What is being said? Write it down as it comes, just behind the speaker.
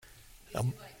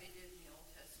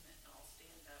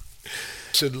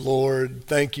Said, Lord,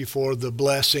 thank you for the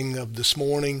blessing of this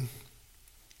morning,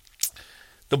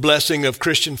 the blessing of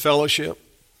Christian fellowship.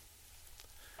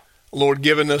 Lord,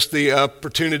 giving us the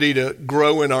opportunity to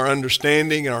grow in our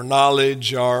understanding, our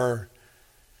knowledge, our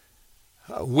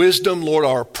wisdom, Lord,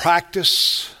 our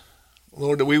practice.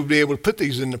 Lord, that we would be able to put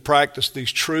these into practice,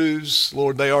 these truths.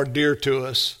 Lord, they are dear to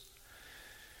us.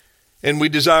 And we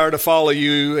desire to follow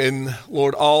you in,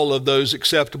 Lord, all of those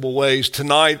acceptable ways.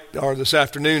 Tonight or this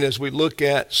afternoon as we look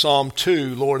at Psalm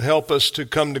 2, Lord, help us to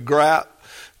come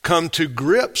to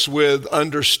grips with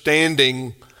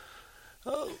understanding,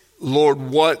 Lord,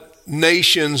 what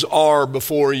nations are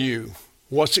before you,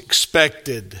 what's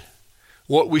expected,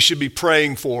 what we should be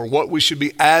praying for, what we should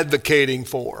be advocating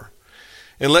for.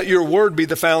 And let your word be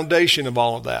the foundation of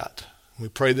all of that. We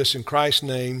pray this in Christ's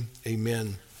name.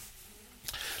 Amen.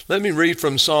 Let me read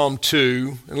from Psalm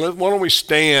 2, and why don't we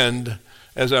stand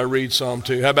as I read Psalm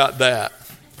 2? How about that?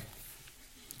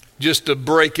 Just to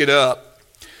break it up.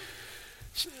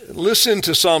 Listen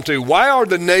to Psalm 2. Why are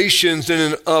the nations in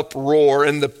an uproar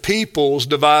and the peoples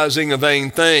devising a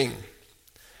vain thing?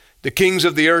 The kings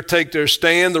of the earth take their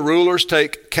stand, the rulers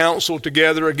take counsel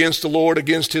together against the Lord,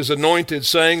 against his anointed,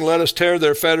 saying, let us tear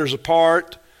their fetters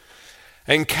apart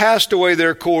and cast away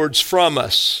their cords from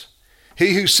us.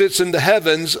 He who sits in the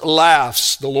heavens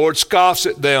laughs. The Lord scoffs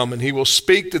at them, and he will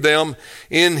speak to them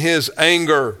in his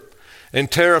anger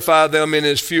and terrify them in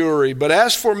his fury. But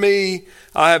as for me,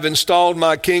 I have installed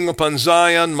my king upon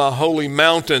Zion, my holy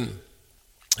mountain,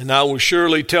 and I will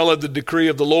surely tell of the decree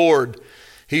of the Lord.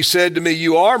 He said to me,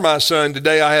 you are my son.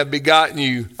 Today I have begotten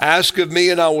you. Ask of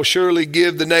me, and I will surely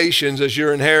give the nations as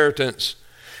your inheritance,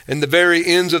 and the very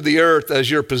ends of the earth as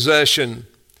your possession.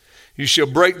 You shall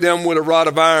break them with a rod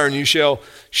of iron. You shall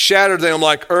shatter them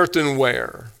like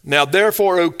earthenware. Now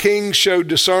therefore, O kings, show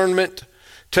discernment.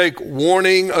 Take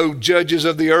warning, O judges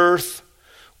of the earth.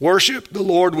 Worship the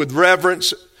Lord with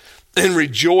reverence and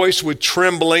rejoice with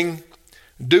trembling.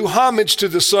 Do homage to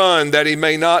the Son, that he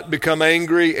may not become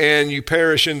angry and you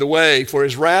perish in the way, for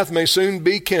his wrath may soon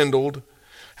be kindled.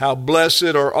 How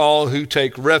blessed are all who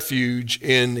take refuge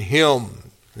in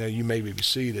him. Now you may be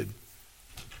seated.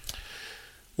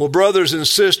 Well, brothers and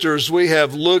sisters, we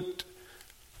have looked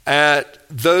at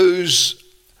those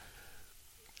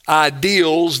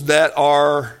ideals that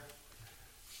are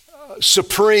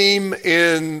supreme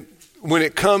in when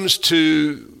it comes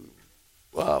to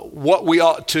what we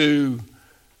ought to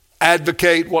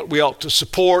advocate, what we ought to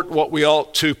support, what we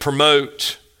ought to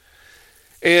promote.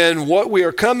 And what we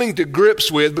are coming to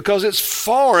grips with, because it's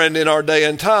foreign in our day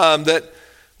and time, that,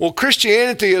 well,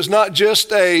 Christianity is not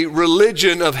just a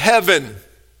religion of heaven.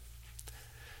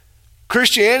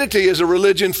 Christianity is a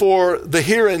religion for the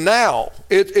here and now.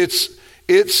 It's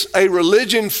a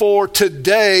religion for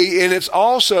today, and it's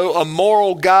also a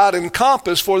moral guide and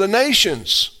compass for the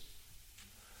nations.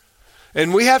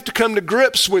 And we have to come to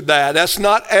grips with that. That's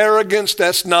not arrogance.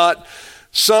 That's not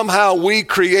somehow we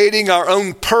creating our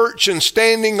own perch and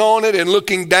standing on it and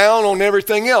looking down on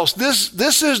everything else.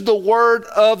 This is the word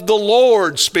of the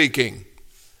Lord speaking.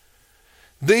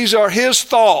 These are his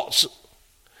thoughts.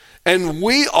 And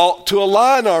we ought to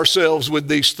align ourselves with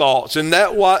these thoughts. And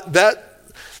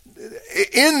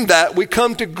in that we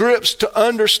come to grips to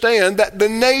understand that the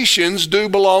nations do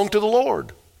belong to the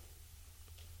Lord.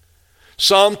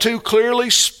 Psalm 2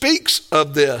 clearly speaks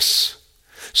of this.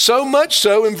 So much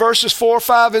so in verses 4,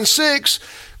 5, and 6,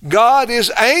 God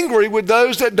is angry with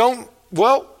those that don't,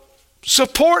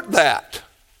 support that.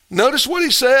 Notice what he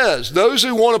says. Those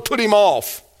who want to put him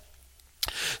off.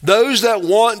 Those that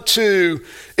want to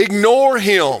ignore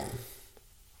him,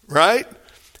 right?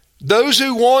 Those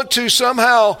who want to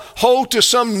somehow hold to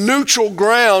some neutral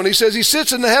ground. He says he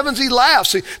sits in the heavens, he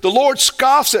laughs. The Lord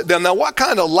scoffs at them. Now, what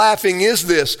kind of laughing is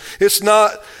this? It's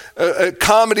not a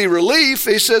comedy relief.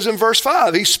 He says in verse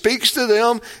 5, he speaks to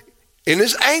them in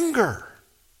his anger.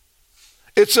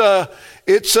 It's a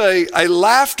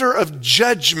laughter of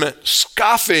judgment,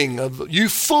 scoffing of, you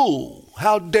fool,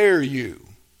 how dare you?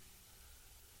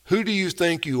 Who do you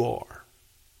think you are?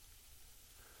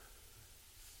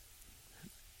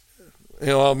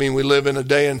 We live in a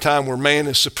day and time where man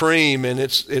is supreme, and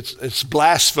it's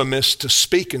blasphemous to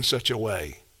speak in such a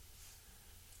way.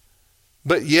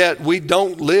 But yet we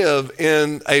don't live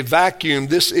in a vacuum.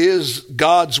 This is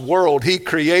God's world. He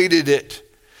created it,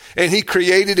 and he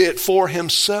created it for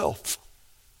himself.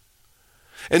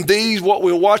 And what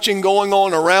we're watching going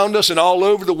on around us and all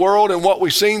over the world, and what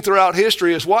we've seen throughout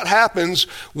history, is what happens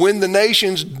when the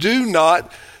nations do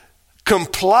not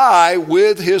comply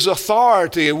with his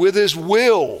authority and with his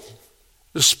will,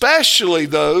 especially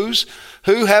those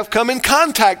who have come in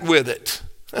contact with it.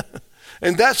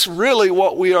 And that's really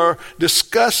what we are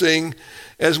discussing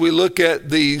as we look at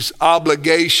these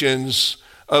obligations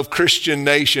of Christian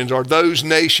nations, or those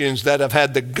nations that have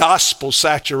had the gospel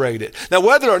saturated. Now,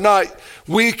 whether or not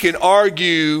we can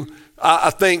argue,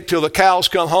 I think, till the cows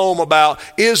come home about,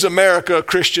 is America a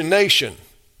Christian nation?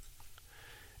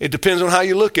 It depends on how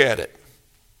you look at it.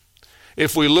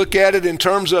 If we look at it in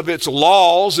terms of its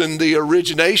laws and the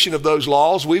origination of those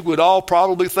laws, we would all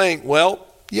probably think, well,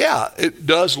 yeah, it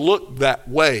does look that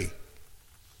way.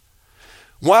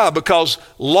 Why? Because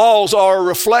laws are a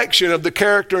reflection of the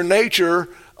character and nature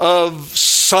of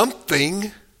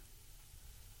something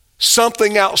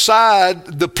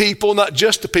outside the people, not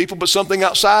just the people, but something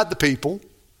outside the people,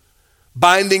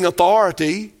 binding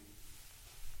authority.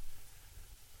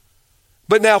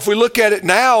 But now if we look at it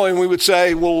now and we would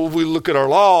say, well, if we look at our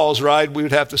laws, right, we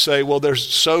would have to say, well, there's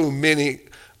so many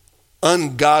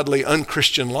ungodly,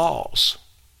 unchristian laws.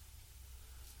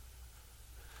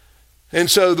 And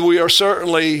so we are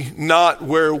certainly not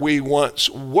where we once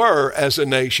were as a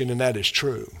nation, and that is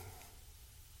true.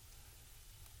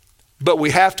 But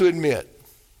we have to admit,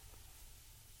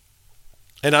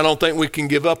 and I don't think we can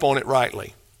give up on it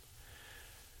rightly,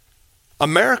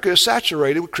 America is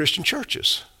saturated with Christian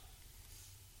churches.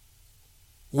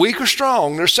 Weak or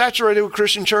strong, they're saturated with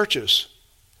Christian churches.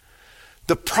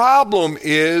 The problem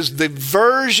is the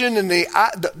version and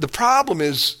the problem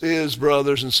is,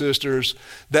 brothers and sisters,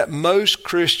 that most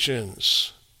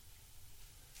Christians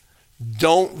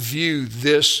don't view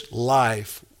this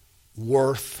life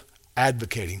worth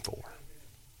advocating for.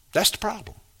 That's the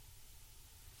problem.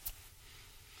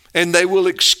 And they will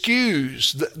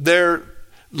excuse their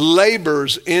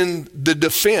labors in the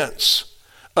defense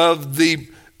of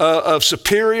of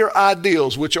superior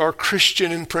ideals, which are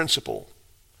Christian in principle,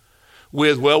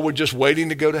 with, well, we're just waiting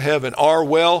to go to heaven. Or,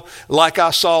 well, like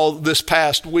I saw this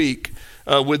past week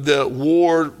with the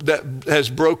war that has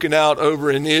broken out over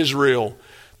in Israel,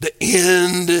 the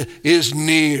end is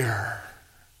near.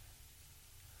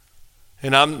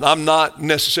 And I'm not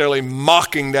necessarily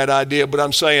mocking that idea, but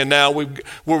I'm saying now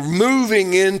we're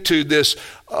moving into this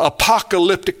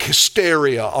apocalyptic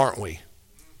hysteria, aren't we?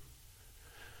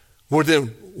 Well,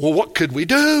 what could we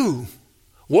do?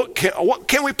 What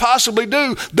can we possibly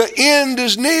do? The end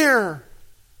is near.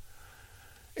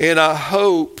 And I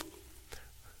hope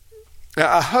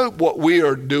what we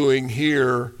are doing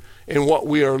here and what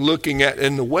we are looking at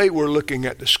and the way we're looking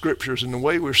at the scriptures and the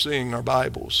way we're seeing our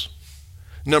Bibles,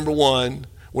 number one,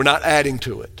 we're not adding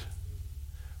to it.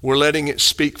 We're letting it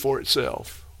speak for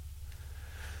itself.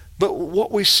 But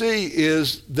what we see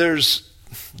is there's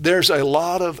a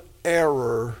lot of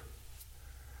error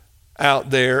out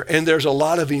there, and there's a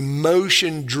lot of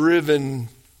emotion-driven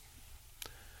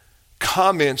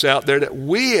comments out there that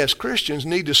we as Christians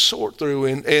need to sort through,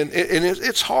 and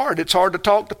it's hard. It's hard to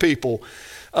talk to people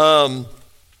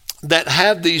that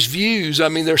have these views. I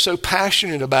mean, they're so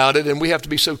passionate about it, and we have to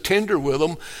be so tender with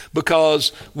them, because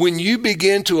when you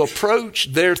begin to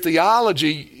approach their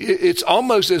theology, it's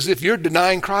almost as if you're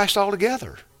denying Christ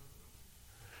altogether.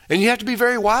 And you have to be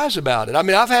very wise about it. I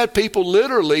mean, I've had people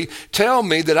literally tell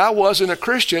me that I wasn't a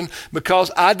Christian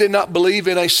because I did not believe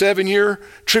in a 7-year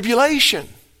tribulation.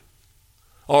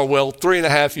 Or, well,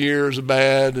 3.5 years of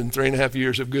bad and 3.5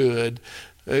 years of good,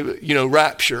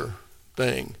 rapture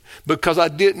thing. Because I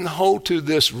didn't hold to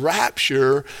this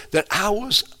rapture that I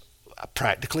was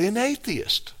practically an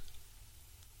atheist.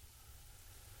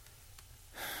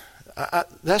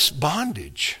 That's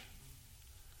bondage.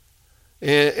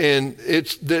 And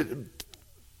it's that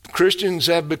Christians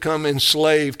have become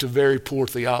enslaved to very poor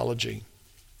theology.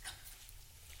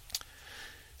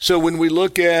 So when we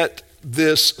look at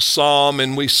this psalm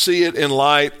and we see it in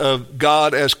light of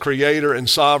God as creator and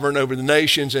sovereign over the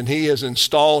nations, and he has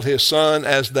installed his son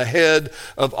as the head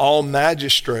of all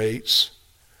magistrates,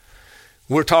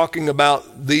 we're talking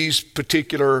about these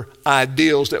particular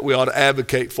ideals that we ought to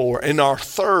advocate for. And our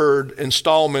third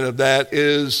installment of that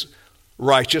is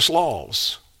righteous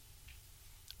laws.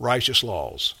 Righteous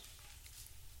laws.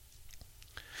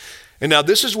 And now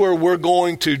this is where we're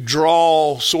going to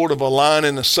draw sort of a line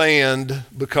in the sand,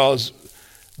 because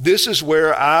this is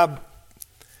where I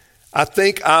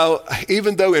think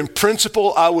even though in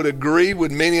principle I would agree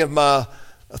with many of my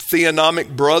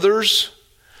theonomic brothers,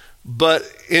 but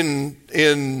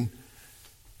in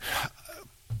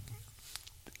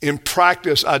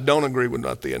practice I don't agree with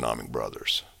my theonomic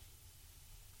brothers.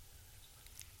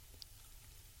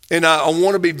 And I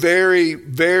want to be very,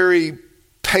 very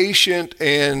patient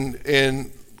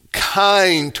and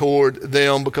kind toward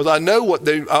them, because I know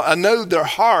their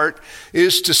heart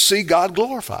is to see God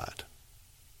glorified.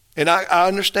 And I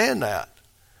understand that.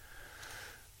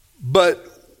 But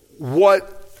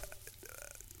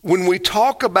when we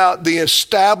talk about the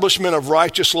establishment of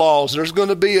righteous laws, there's going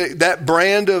to be that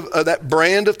brand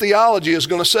of theology is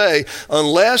going to say,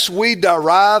 unless we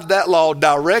derive that law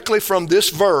directly from this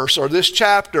verse or this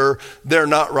chapter, they're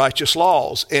not righteous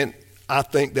laws. And I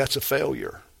think that's a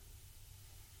failure.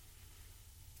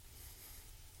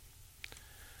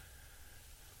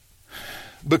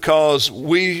 Because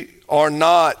we are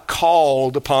not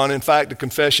called upon, in fact, the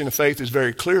Confession of Faith is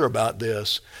very clear about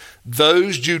this.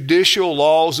 Those judicial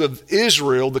laws of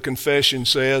Israel, the confession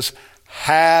says,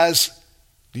 has,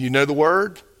 do you know the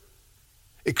word?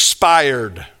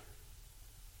 Expired.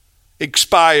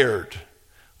 Expired.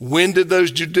 When did those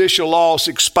judicial laws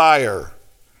expire?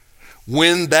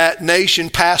 When that nation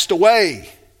passed away.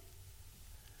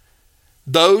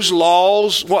 Those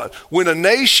laws, when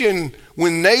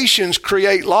nations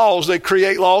create laws, they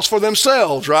create laws for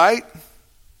themselves, right?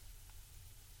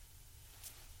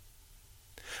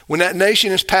 When that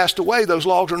nation has passed away, those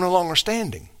laws are no longer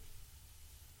standing.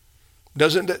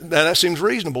 That seems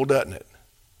reasonable, doesn't it?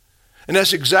 And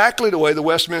that's exactly the way the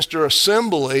Westminster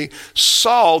Assembly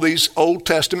saw these Old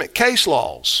Testament case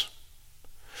laws.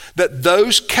 That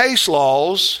those case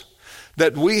laws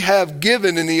that we have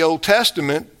given in the Old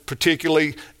Testament,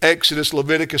 particularly Exodus,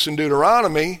 Leviticus, and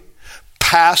Deuteronomy,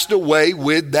 passed away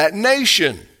with that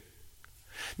nation.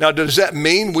 Now, does that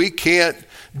mean we can't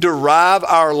derive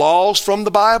our laws from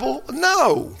the Bible?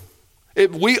 No.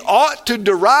 We ought to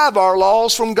derive our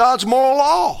laws from God's moral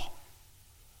law.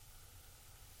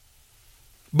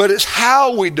 But it's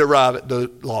how we derive the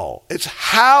law. It's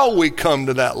how we come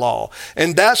to that law.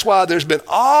 And that's why there's been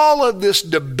all of this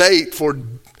debate for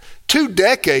 2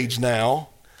 decades now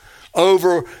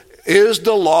over, is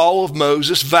the law of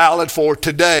Moses valid for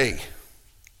today?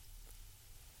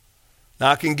 Now,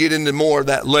 I can get into more of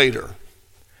that later.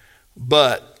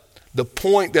 But the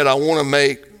point that I want to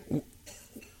make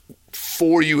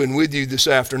for you and with you this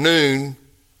afternoon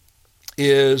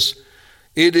is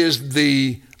it is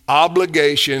the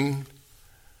obligation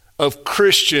of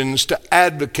Christians to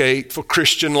advocate for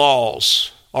Christian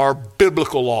laws, or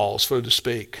biblical laws, so to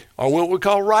speak, or what we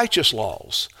call righteous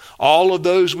laws. All of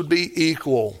those would be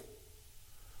equal.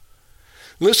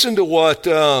 Listen to what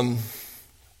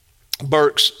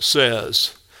Burks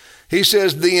says. He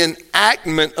says the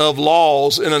enactment of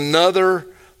laws in another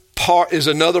part is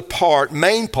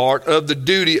main part of the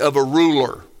duty of a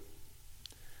ruler.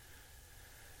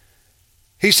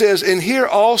 He says, and here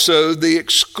also the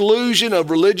exclusion of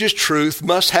religious truth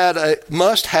must have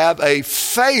a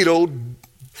fatal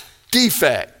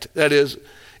defect. That is,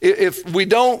 if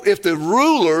the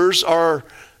rulers are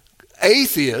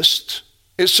atheists,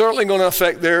 it's certainly going to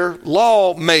affect their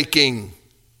law making.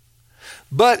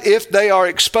 But if they are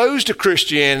exposed to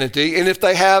Christianity, and if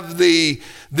they have the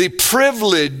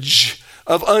privilege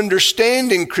of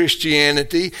understanding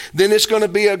Christianity, then it's going to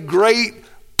be a great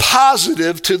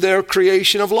positive to their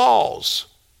creation of laws.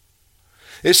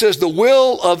 It says the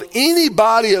will of any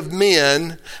body of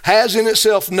men has in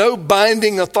itself no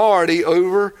binding authority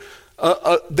over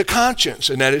the conscience,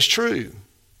 and that is true.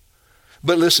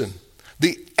 But listen,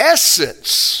 the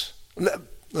essence,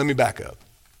 let me back up.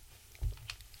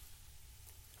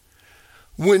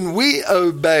 When we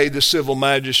obey the civil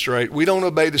magistrate, we don't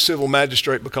obey the civil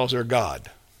magistrate because they're God.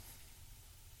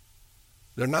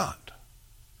 They're not.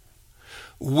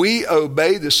 We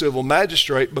obey the civil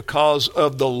magistrate because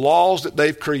of the laws that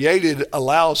they've created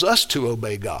allows us to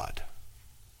obey God.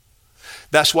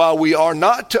 That's why we are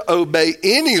not to obey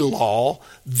any law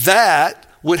that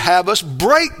would have us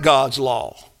break God's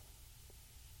law.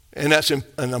 And that's an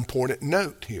important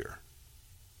note here.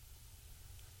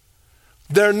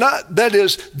 They're not, that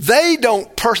is, they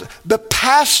don't, the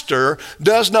pastor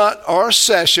does not, or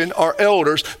session, or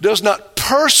elders, does not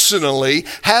personally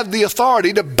have the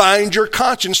authority to bind your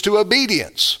conscience to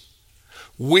obedience.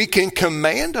 We can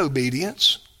command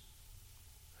obedience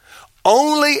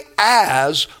only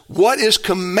as what is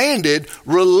commanded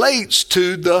relates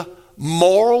to the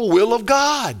moral will of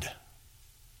God.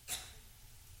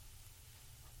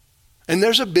 And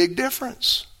there's a big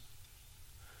difference.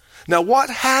 Now, what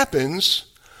happens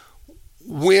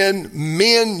when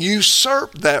men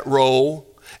usurp that role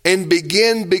and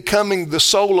begin becoming the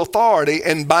sole authority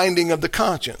and binding of the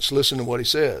conscience? Listen to what he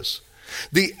says.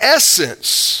 The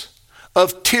essence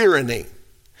of tyranny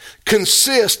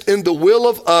consists in the will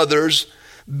of others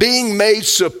being made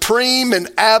supreme and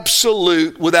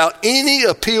absolute without any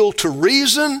appeal to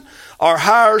reason or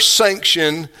higher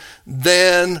sanction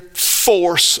than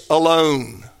force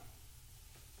alone.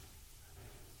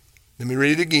 Let me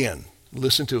read it again.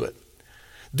 Listen to it.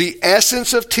 The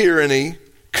essence of tyranny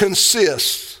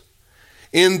consists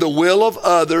in the will of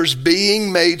others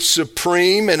being made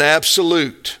supreme and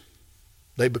absolute.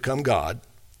 They become God.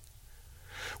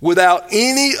 Without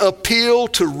any appeal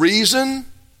to reason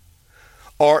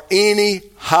or any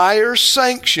higher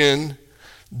sanction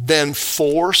than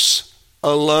force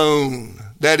alone.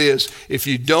 That is, if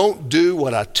you don't do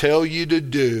what I tell you to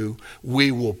do,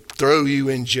 we will throw you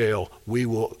in jail.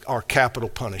 Our capital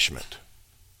punishment.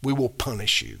 We will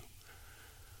punish you.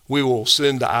 We will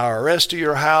send the IRS to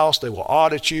your house. They will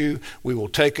audit you. We will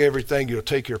take everything. You'll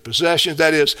take your possessions.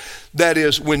 That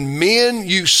is when men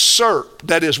usurp.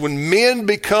 That is when men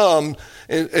become,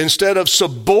 instead of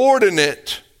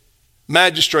subordinate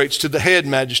magistrates to the head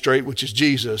magistrate, which is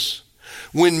Jesus,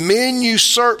 when men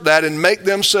usurp that and make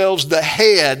themselves the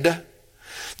head,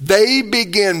 they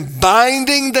begin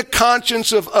binding the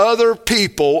conscience of other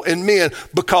people and men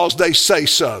because they say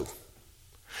so.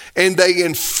 And they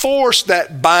enforce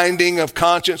that binding of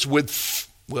conscience with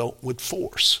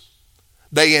force.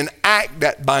 They enact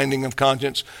that binding of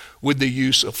conscience with the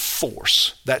use of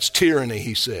force. That's tyranny,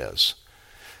 he says.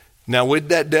 Now, with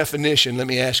that definition, let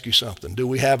me ask you something. Do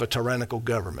we have a tyrannical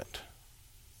government?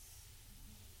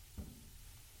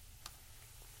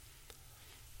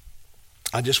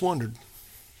 I just wondered.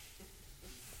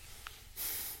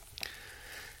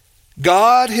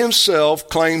 God himself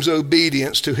claims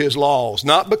obedience to his laws,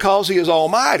 not because he is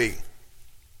almighty.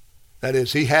 That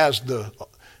is, he has the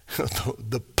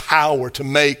power to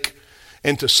make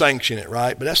and to sanction it,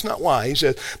 right? But that's not why. He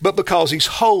says, but because he's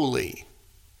holy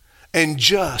and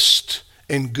just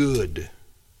and good.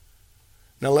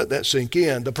 Now let that sink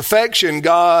in. The perfection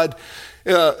God,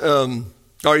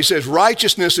 or he says,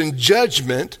 righteousness and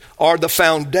judgment are the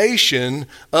foundation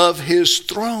of his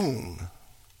throne.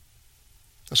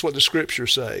 That's what the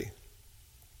scriptures say.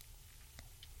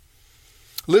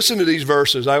 Listen to these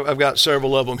verses. I've got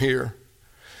several of them here.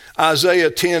 Isaiah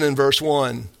 10 and verse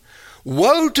 1.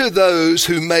 Woe to those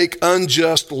who make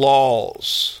unjust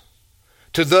laws,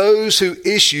 to those who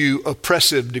issue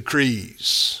oppressive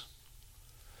decrees.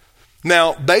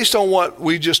 Now, based on what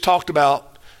we just talked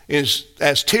about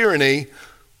as tyranny,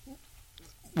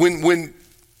 when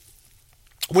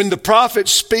the prophet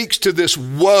speaks to this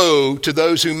woe to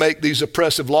those who make these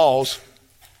oppressive laws,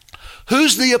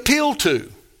 who's the appeal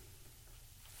to?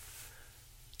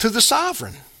 To the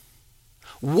sovereign.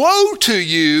 Woe to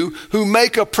you who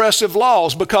make oppressive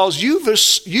laws, because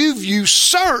you've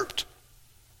usurped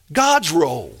God's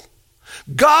role.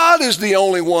 God is the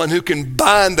only one who can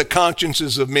bind the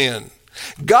consciences of men.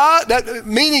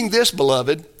 Meaning this,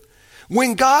 beloved,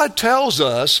 when God tells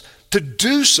us to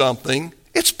do something,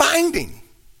 it's binding.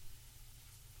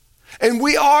 And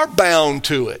we are bound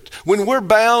to it. When we're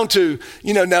bound to,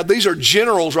 now these are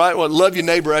generals, right? Well, love your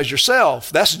neighbor as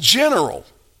yourself. That's general.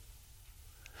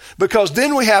 Because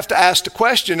then we have to ask the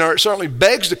question, or it certainly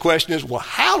begs the question is, well,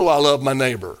 how do I love my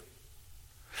neighbor?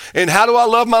 And how do I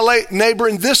love my neighbor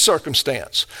in this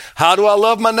circumstance? How do I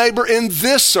love my neighbor in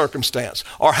this circumstance?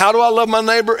 Or how do I love my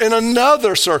neighbor in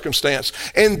another circumstance?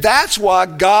 And that's why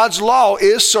God's law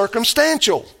is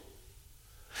circumstantial.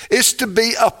 It's to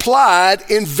be applied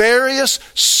in various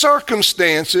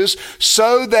circumstances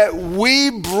so that we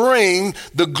bring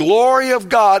the glory of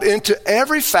God into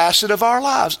every facet of our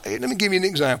lives. Hey, let me give you an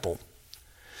example.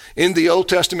 In the Old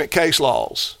Testament case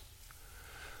laws,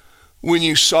 when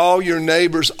you saw your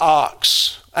neighbor's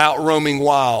ox out roaming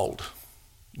wild,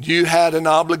 you had an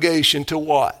obligation to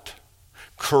what?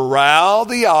 Corral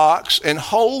the ox and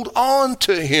hold on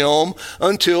to him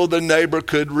until the neighbor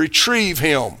could retrieve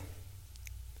him.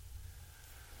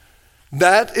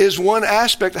 That is one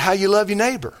aspect of how you love your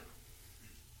neighbor.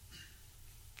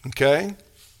 Okay?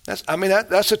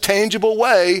 That's a tangible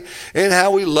way in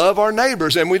how we love our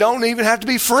neighbors, and we don't even have to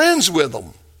be friends with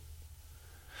them.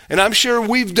 And I'm sure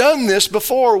we've done this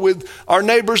before with our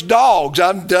neighbor's dogs.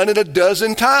 I've done it a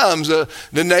dozen times. The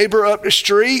neighbor up the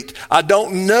street, I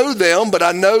don't know them, but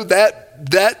I know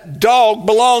that dog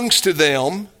belongs to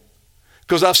them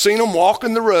because I've seen them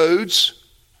walking the roads.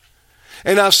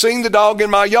 And I've seen the dog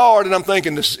in my yard, and I'm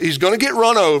thinking, he's going to get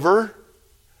run over.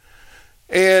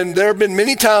 And there have been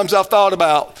many times I've thought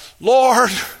about, Lord,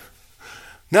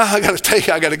 now I got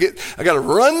to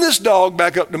run this dog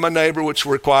back up to my neighbor, which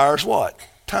requires what?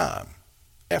 Time,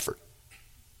 effort.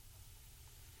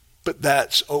 But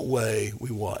that's a way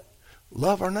we what?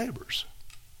 Love our neighbors.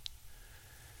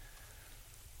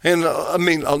 And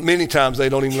many times they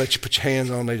don't even let you put your hands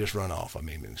on them; they just run off.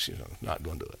 It's not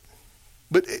going to do it.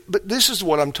 But this is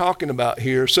what I'm talking about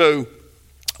here. So,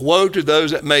 woe to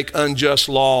those that make unjust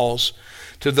laws,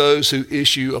 to those who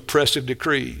issue oppressive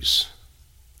decrees.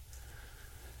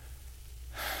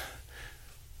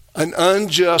 An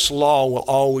unjust law will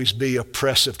always be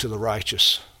oppressive to the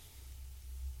righteous.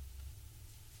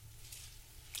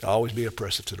 Always be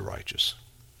oppressive to the righteous.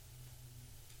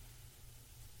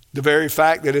 The very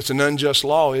fact that it's an unjust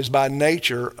law is by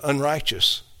nature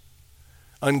unrighteous,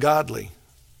 ungodly.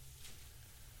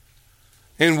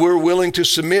 And we're willing to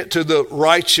submit to the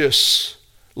righteous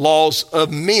laws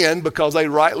of men because they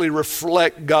rightly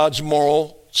reflect God's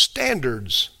moral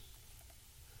standards.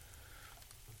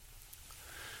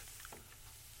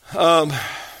 The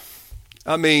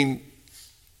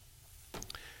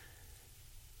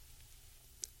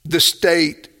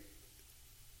state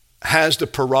has the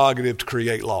prerogative to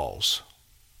create laws.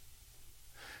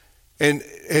 And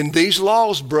these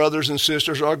laws, brothers and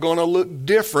sisters, are going to look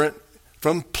different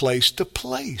from place to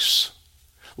place.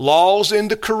 Laws in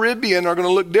the Caribbean are going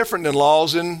to look different than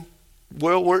laws in,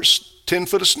 well, where it's 10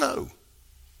 foot of snow.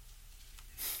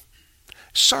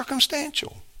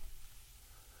 Circumstantial.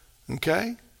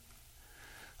 Okay?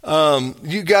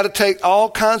 You got to take all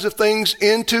kinds of things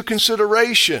into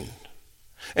consideration.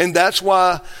 And that's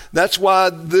why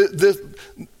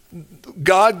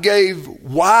God gave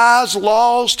wise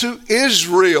laws to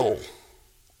Israel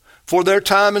for their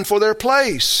time and for their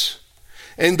place.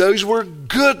 And those were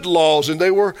good laws, and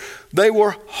they were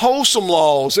wholesome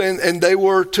laws, and they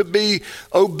were to be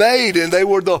obeyed, and they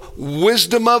were the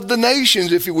wisdom of the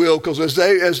nations, if you will, because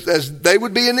as they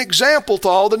would be an example to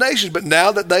all the nations. But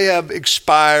now that they have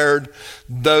expired,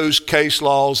 those case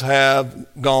laws have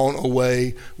gone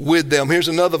away with them. Here's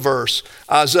another verse,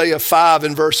 Isaiah 5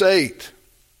 and verse 8.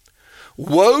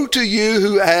 Woe to you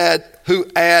who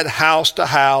add house to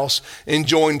house and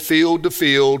join field to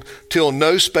field till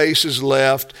no space is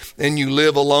left and you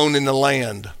live alone in the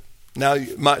land. Now,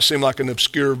 it might seem like an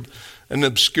obscure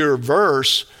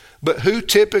verse, but who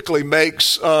typically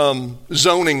makes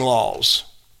zoning laws?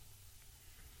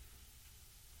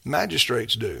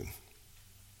 Magistrates do.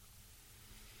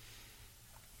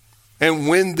 And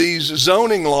when these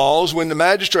zoning laws, when the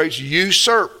magistrates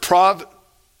usurp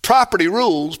property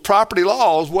rules, property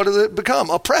laws, what does it become?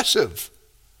 Oppressive.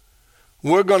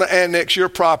 We're going to annex your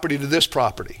property to this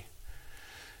property,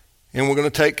 and we're going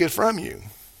to take it from you.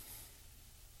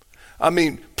 I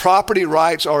mean, property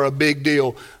rights are a big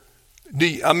deal.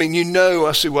 I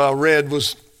see what I read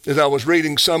was, as I was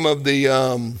reading some of the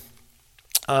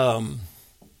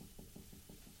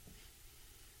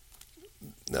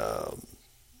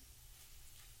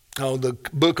the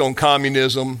book on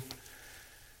communism.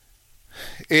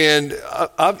 And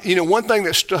one thing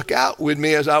that struck out with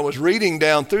me as I was reading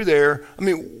down through there,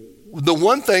 the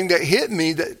one thing that hit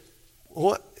me that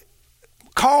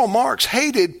Karl Marx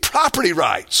hated property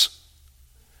rights.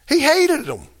 He hated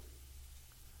them.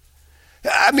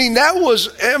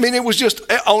 It was just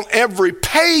on every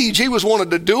page he was wanting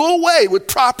to do away with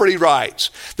property rights.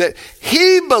 That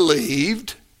he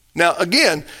believed, now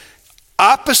again,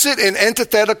 opposite and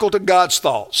antithetical to God's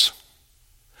thoughts,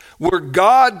 where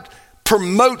God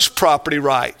promotes property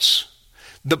rights.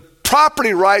 The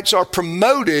property rights are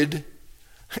promoted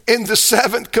in the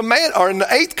 7th command or in the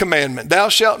 8th commandment. Thou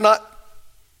shalt not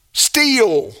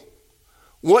steal.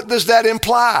 What does that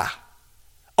imply?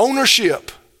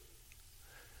 Ownership.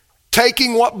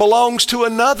 Taking what belongs to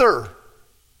another.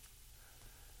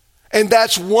 And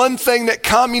that's one thing that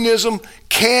communism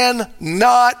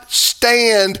cannot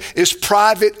stand is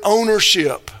private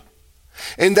ownership.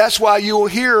 And that's why you'll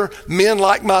hear men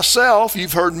like myself,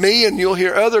 you've heard me and you'll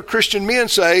hear other Christian men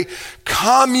say,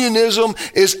 communism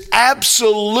is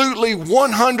absolutely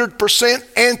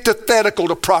 100% antithetical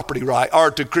to property right or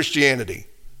to Christianity.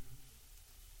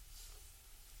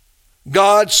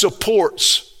 God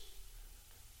supports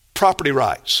property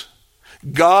rights.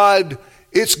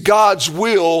 It's God's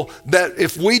will that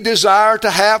if we desire to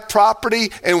have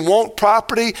property and want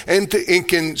property and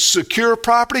can secure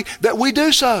property, that we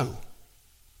do so.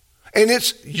 And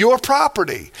it's your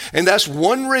property. And that's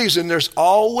one reason there's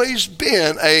always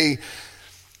been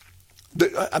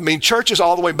churches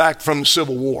all the way back from the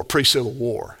Civil War, pre-Civil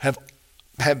War, have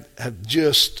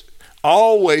just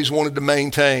always wanted to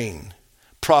maintain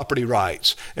property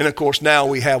rights. And of course now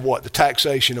we have what? The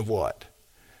taxation of what?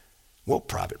 Well,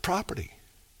 private property.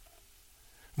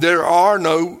 There are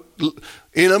no,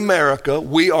 in America,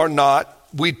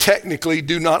 we technically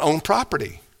do not own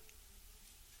property.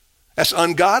 That's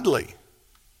ungodly.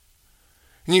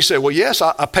 And you say, well, yes,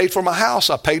 I paid for my house.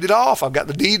 I paid it off. I've got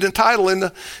the deed and title in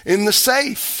the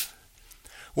safe.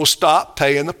 Well, stop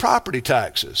paying the property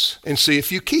taxes and see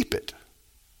if you keep it.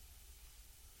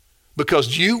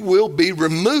 Because you will be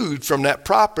removed from that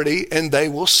property and they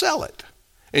will sell it.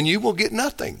 And you will get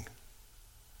nothing.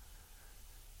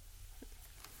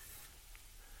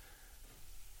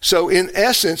 So in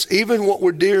essence, even what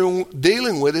we're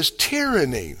dealing with is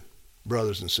tyranny,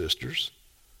 brothers and sisters.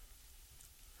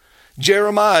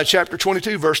 Jeremiah chapter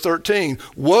 22, verse 13.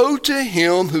 Woe to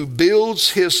him who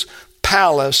builds his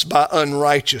palace by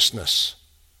unrighteousness,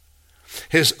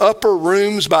 his upper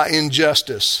rooms by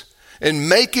injustice, and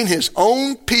making his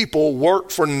own people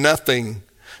work for nothing,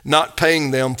 not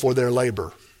paying them for their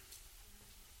labor.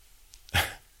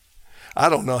 I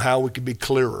don't know how we could be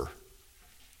clearer,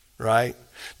 right?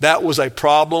 That was a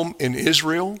problem in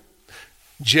Israel.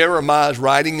 Jeremiah is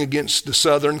writing against the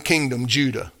southern kingdom,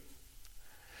 Judah.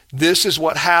 This is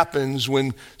what happens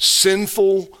when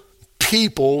sinful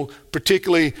people,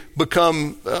 particularly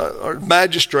or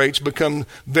magistrates, become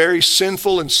very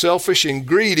sinful and selfish and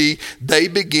greedy. They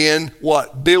begin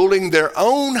what? Building their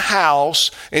own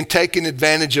house and taking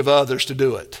advantage of others to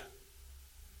do it.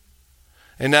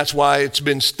 And that's why it's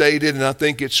been stated, and I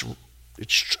think it's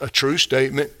a true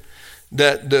statement,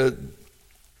 that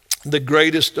the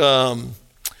greatest,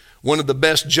 one of the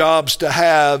best jobs to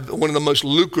have, one of the most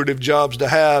lucrative jobs to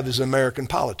have is American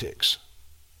politics.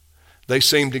 They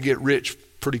seem to get rich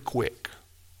pretty quick.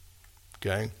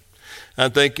 Okay? I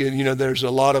think, there's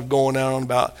a lot of going on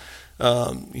about,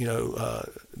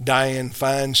 Dianne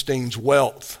Feinstein's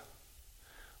wealth.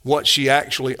 What she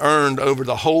actually earned over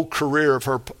the whole career of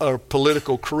her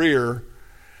political career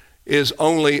is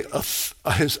only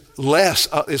less.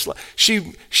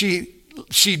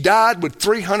 She died with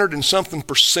 300 and something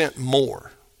 %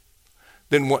 more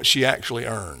than what she actually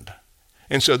earned.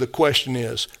 And so the question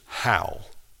is, how?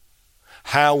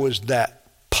 How is that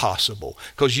possible?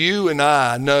 Because you and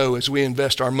I know, as we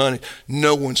invest our money,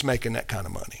 no one's making that kind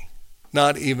of money.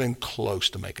 Not even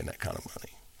close to making that kind of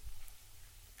money.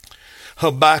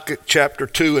 Habakkuk chapter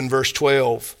 2 and verse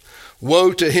 12.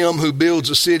 Woe to him who builds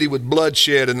a city with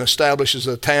bloodshed and establishes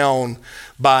a town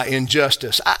by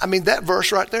injustice. I mean, that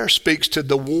verse right there speaks to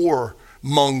the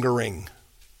warmongering.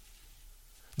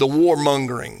 The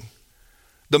warmongering.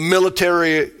 The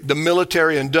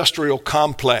military industrial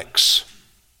complex.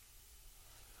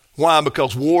 Why?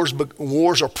 Because wars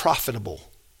are profitable.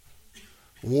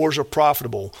 Wars are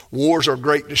profitable. Wars are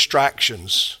great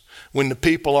distractions. When the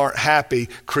people aren't happy,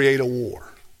 create a war.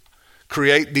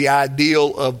 Create the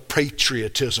ideal of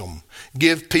patriotism.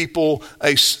 Give people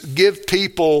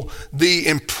the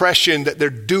impression that they're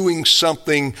doing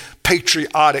something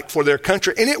patriotic for their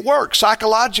country. And it works.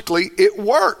 Psychologically, it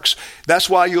works. That's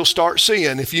why you'll start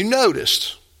seeing, if you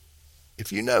notice,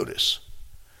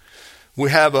 we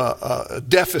have a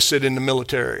deficit in the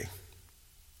military.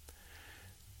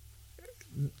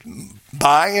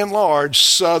 By and large,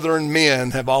 Southern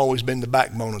men have always been the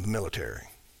backbone of the military.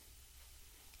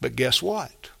 But guess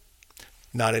what?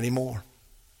 Not anymore.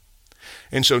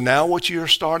 And so now what you're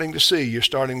starting to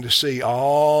see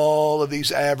all of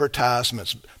these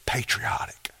advertisements,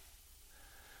 patriotic.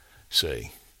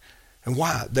 See? And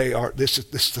why? This is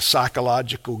the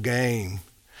psychological game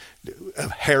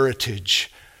of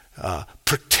heritage,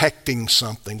 protecting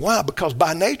something. Why? Because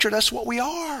by nature, that's what we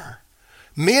are.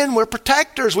 Men, we're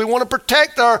protectors. We want to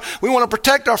protect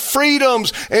our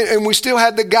freedoms, and we still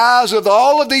have the guise of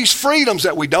all of these freedoms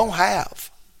that we don't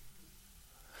have.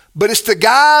 But it's the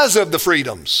guise of the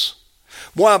freedoms.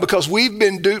 Why? Because we've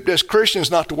been duped as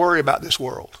Christians not to worry about this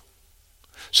world.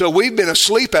 So we've been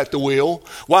asleep at the wheel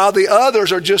while the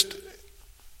others are just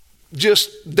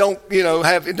don't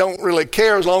really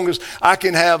care, as long as I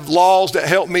can have laws that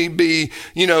help me be,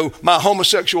 my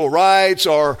homosexual rights,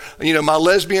 or, my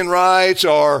lesbian rights,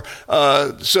 or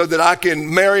so that I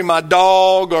can marry my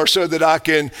dog, or so that I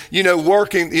can, I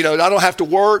don't have to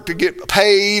work to get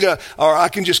paid, or I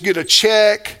can just get a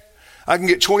check. I can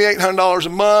get $2,800 a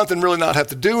month and really not have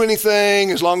to do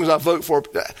anything as long as I vote for it.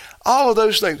 All of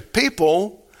those things.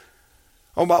 People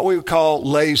are what we would call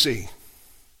lazy.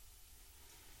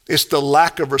 It's the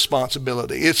lack of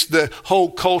responsibility. It's the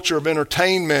whole culture of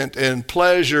entertainment and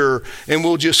pleasure, and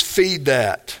we'll just feed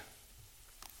that.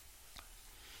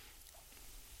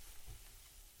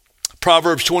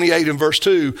 Proverbs 28 and verse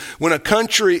 2, when a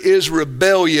country is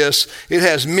rebellious, it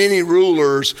has many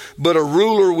rulers, but a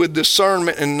ruler with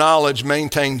discernment and knowledge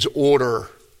maintains order.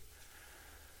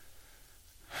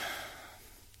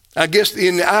 I guess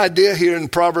the idea here in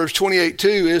Proverbs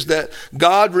 28:2 is that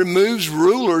God removes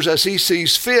rulers as he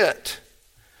sees fit.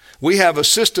 We have a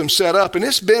system set up, and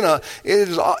it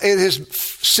has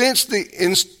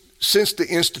since the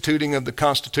instituting of the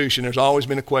Constitution, there's always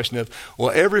been a question of,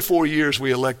 well, every 4 years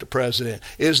we elect a president.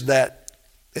 Is that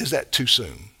too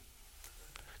soon?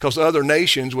 Because other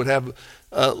nations would have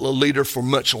a leader for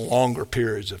much longer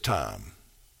periods of time.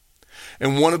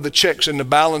 And one of the checks and the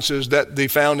balances that the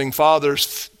founding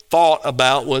fathers thought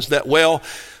about was that, well,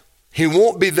 he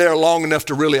won't be there long enough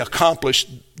to really accomplish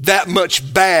that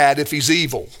much bad if he's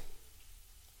evil.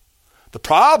 The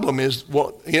problem is,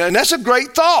 and that's a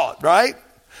great thought, right?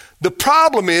 The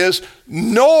problem is,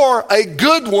 nor a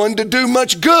good one to do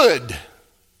much good.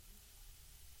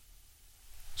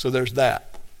 So there's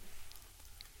that.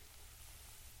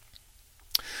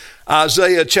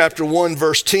 Isaiah chapter 1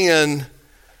 verse 10,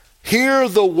 hear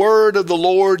the word of the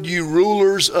Lord, you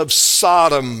rulers of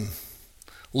Sodom.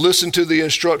 Listen to the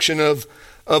instruction of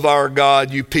our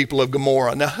God, you people of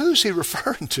Gomorrah. Now who's he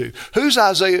referring to? Who's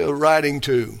Isaiah writing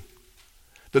to?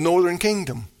 The northern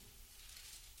kingdom.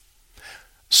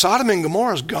 Sodom and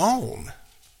Gomorrah is gone.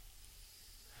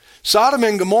 Sodom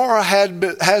and Gomorrah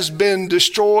has been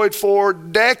destroyed for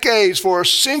decades, for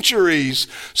centuries.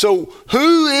 So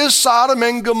who is Sodom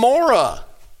and Gomorrah?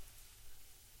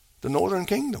 The northern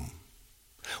kingdom.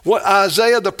 What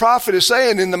Isaiah the prophet is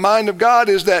saying in the mind of God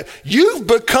is that you've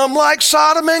become like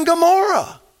Sodom and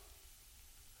Gomorrah.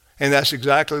 And that's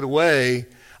exactly the way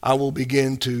I will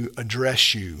begin to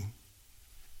address you.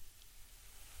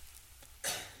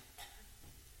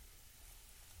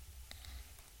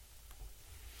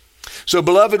 So,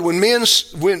 beloved, when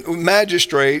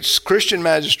magistrates, Christian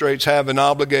magistrates have an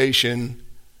obligation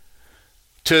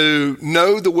to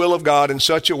know the will of God in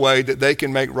such a way that they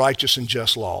can make righteous and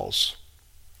just laws.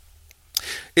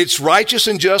 It's righteous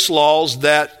and just laws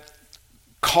that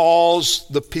cause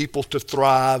the people to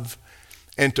thrive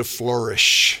and to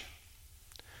flourish.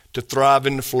 To thrive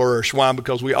and to flourish. Why?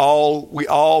 Because we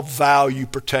all value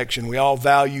protection. We all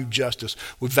value justice.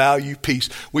 We value peace.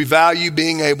 We value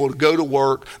being able to go to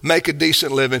work, make a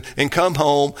decent living, and come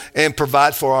home and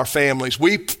provide for our families.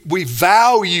 We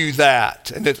value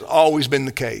that, and it's always been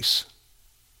the case.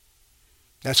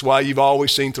 That's why you've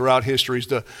always seen throughout history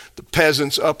the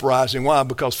peasants uprising. Why?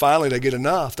 Because finally they get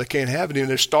enough. They can't have it, and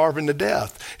they're starving to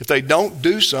death. If they don't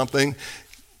do something,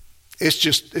 it's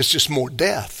just more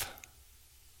death.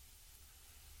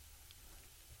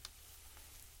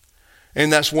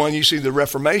 And that's when you see the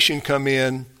Reformation come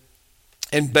in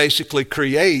and basically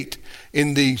create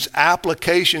in these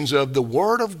applications of the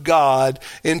Word of God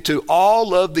into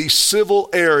all of these civil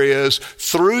areas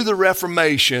through the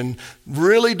Reformation,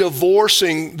 really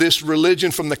divorcing this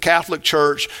religion from the Catholic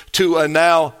Church to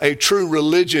now a true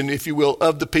religion, if you will,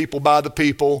 of the people, by the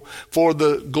people, for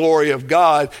the glory of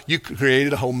God. You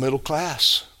created a whole middle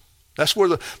class. That's where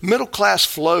the middle class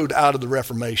flowed out of the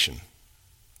Reformation.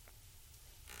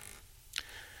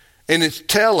 And it's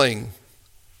telling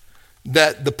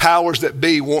that the powers that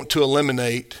be want to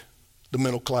eliminate the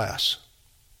middle class.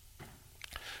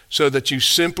 So that you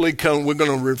simply we're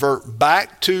going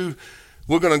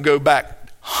to go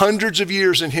back hundreds of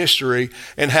years in history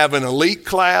and have an elite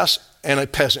class and a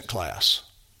peasant class.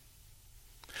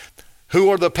 Who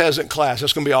are the peasant class?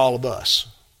 That's going to be all of us.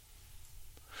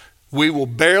 We will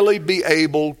barely be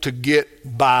able to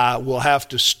get by. We'll have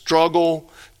to struggle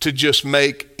to just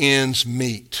make ends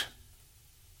meet.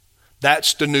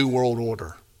 That's the New World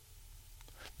Order.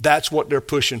 That's what they're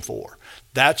pushing for.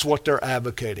 That's what they're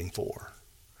advocating for.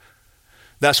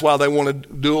 That's why they want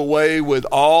to do away with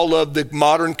all of the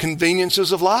modern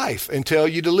conveniences of life and tell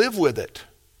you to live with it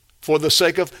for the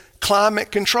sake of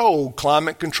climate control.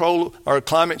 Climate control or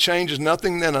climate change is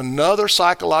nothing than another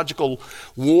psychological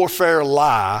warfare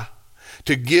lie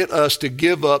to get us to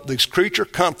give up these creature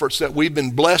comforts that we've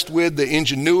been blessed with, the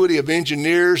ingenuity of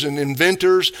engineers and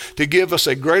inventors, to give us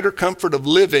a greater comfort of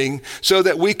living so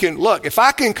that we can, look, if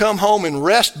I can come home and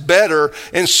rest better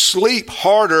and sleep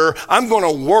harder, I'm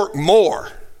going to work more,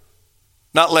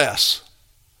 not less.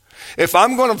 If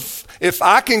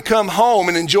I can come home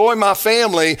and enjoy my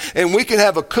family and we can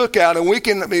have a cookout and we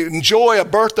can enjoy a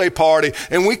birthday party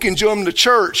and we can join the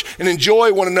church and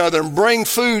enjoy one another and bring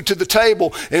food to the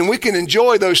table and we can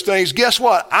enjoy those things, guess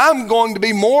what? I'm going to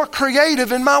be more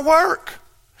creative in my work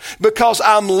because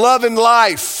I'm loving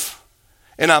life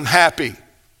and I'm happy.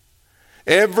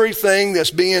 Everything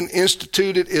that's being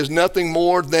instituted is nothing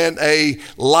more than a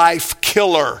life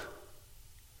killer.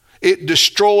 It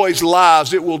destroys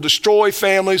lives. It will destroy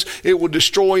families. It will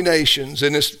destroy nations.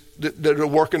 And they're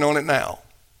working on it now.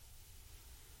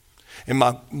 And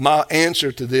my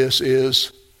answer to this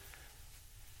is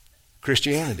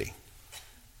Christianity.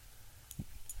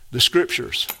 The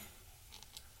Scriptures.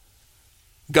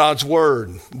 God's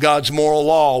Word. God's moral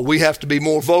law. We have to be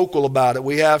more vocal about it.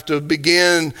 We have to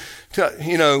begin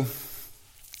to,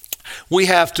 we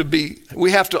have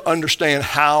to understand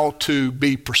how to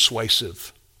be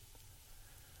persuasive.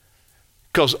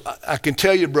 Because I can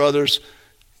tell you, brothers,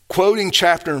 quoting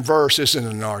chapter and verse isn't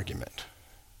an argument.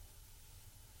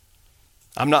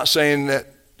 I'm not saying that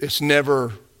it's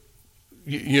never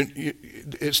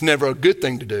it's never a good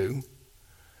thing to do.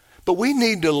 But we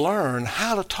need to learn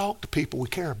how to talk to people we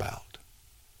care about.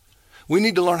 We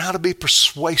need to learn how to be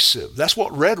persuasive. That's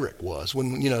what rhetoric was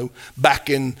when, back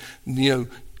in,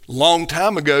 long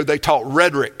time ago, they taught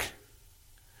rhetoric.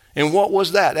 And what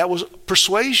was that? That was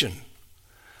persuasion.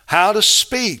 How to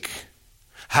speak,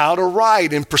 how to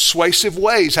write in persuasive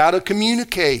ways, how to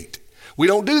communicate. We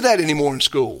don't do that anymore in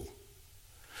school.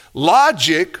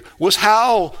 Logic was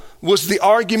the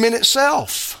argument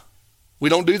itself. We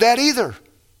don't do that either.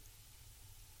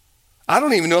 I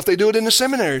don't even know if they do it in the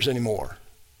seminaries anymore.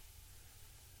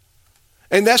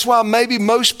 And that's why maybe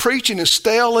most preaching is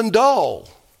stale and dull.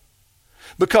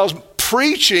 Because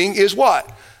preaching is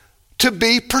what? To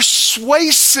be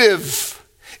persuasive.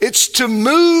 It's to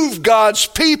move God's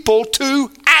people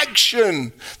to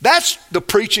action. That's the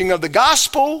preaching of the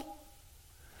gospel.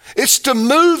 It's to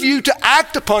move you to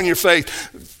act upon your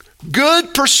faith.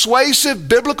 Good, persuasive,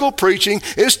 biblical preaching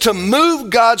is to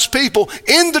move God's people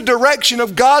in the direction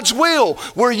of God's will.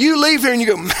 Where you leave here and you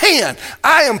go, man,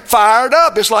 I am fired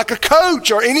up. It's like a coach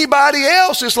or anybody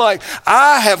else. It's like,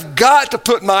 I have got to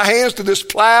put my hands to this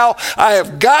plow. I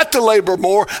have got to labor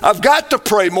more. I've got to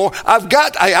pray more.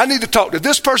 I need to talk to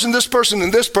this person,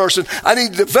 and this person. I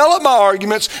need to develop my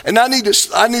arguments, and I need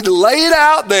to lay it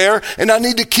out there, and I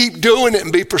need to keep doing it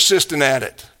and be persistent at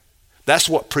it. That's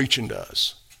what preaching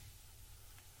does.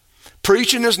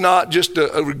 Preaching is not just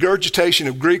a regurgitation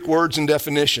of Greek words and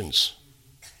definitions.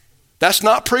 That's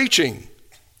not preaching.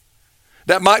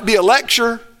 That might be a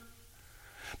lecture,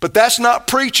 but that's not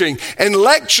preaching. And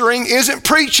lecturing isn't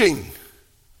preaching.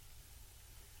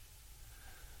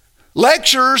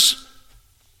 Lectures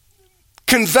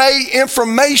convey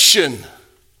information.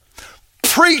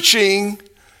 Preaching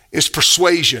is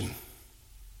persuasion.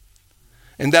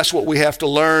 And that's what we have to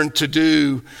learn to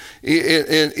do,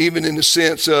 even in the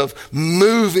sense of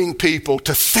moving people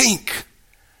to think.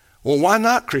 Well, why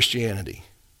not Christianity?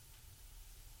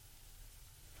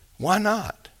 Why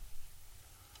not?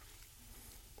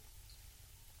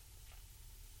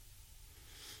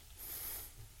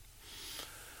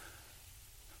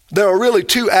 There are really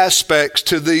two aspects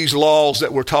to these laws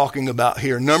that we're talking about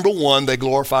here. Number one, they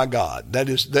glorify God. That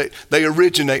is, they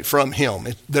originate from Him.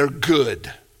 They're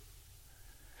good.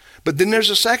 But then there's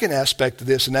a second aspect of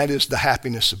this, and that is the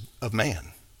happiness of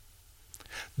man.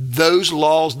 Those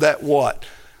laws that what?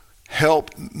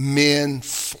 Help men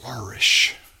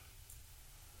flourish.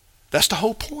 That's the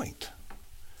whole point.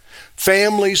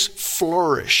 Families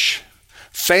flourish.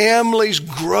 Families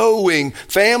growing.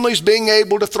 Families being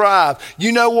able to thrive.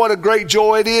 You know what a great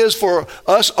joy it is for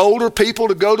us older people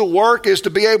to go to work, is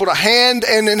to be able to hand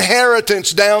an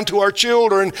inheritance down to our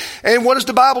children. And what does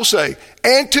the Bible say?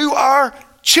 And to our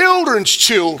children's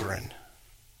children.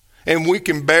 And we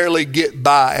can barely get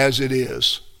by as it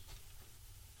is.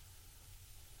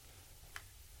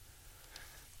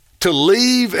 To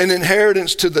leave an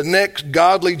inheritance to the next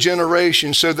godly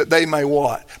generation so that they may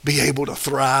what? Be able to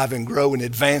thrive and grow and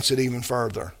advance it even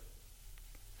further.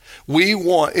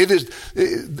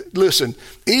 Listen,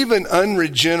 even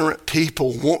unregenerate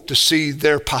people want to see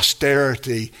their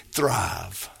posterity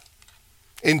thrive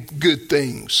in good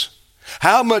things.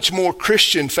 How much more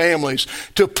Christian families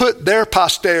to put their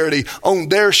posterity on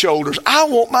their shoulders? I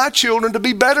want my children to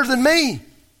be better than me.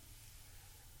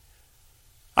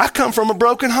 I come from a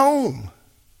broken home.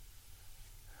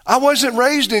 I wasn't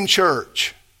raised in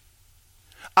church.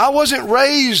 I wasn't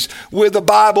raised with a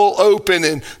Bible open,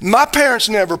 and my parents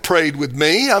never prayed with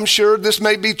me. I'm sure this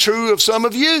may be true of some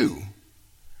of you.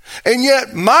 And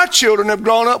yet my children have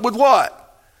grown up with what?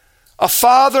 A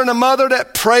father and a mother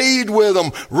that prayed with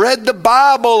them, read the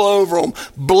Bible over them,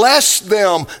 blessed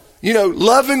them,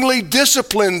 lovingly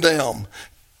disciplined them,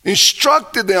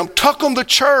 instructed them, took them to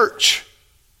church.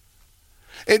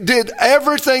 It did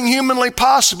everything humanly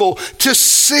possible to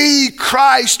see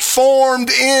Christ formed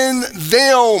in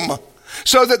them,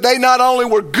 so that they not only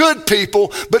were good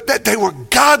people, but that they were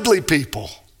godly people.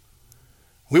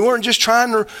 We weren't just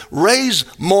trying to raise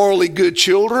morally good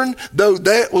children, though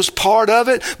that was part of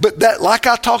it. But that, like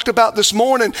I talked about this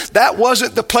morning, that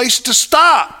wasn't the place to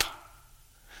stop.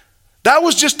 That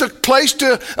was just a place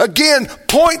to, again,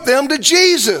 point them to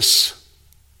Jesus,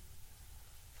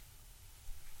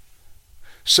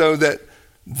 so that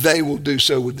they will do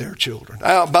so with their children.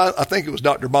 I think it was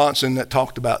Dr. Bonson that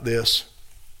talked about this.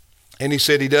 And he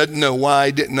said he doesn't know why,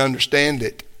 he didn't understand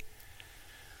it.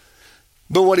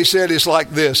 But what he said is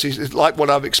like this. It's like what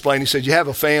I've explained. He said, you have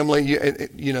a family,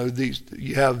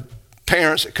 you have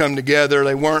parents that come together.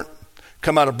 They weren't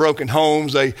come out of broken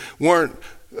homes. They weren't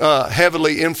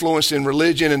heavily influenced in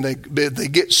religion, and they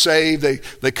get saved.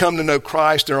 They come to know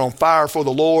Christ. They're on fire for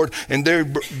the Lord, and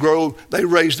they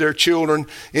raise their children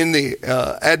in the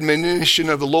admonition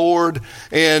of the Lord,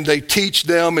 and they teach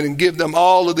them and give them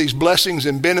all of these blessings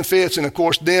and benefits. And of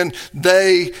course, then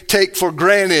they take for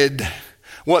granted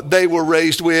what they were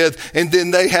raised with, and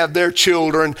then they have their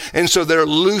children, and so they're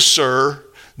looser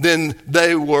than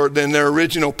their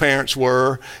original parents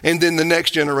were, and then the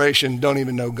next generation don't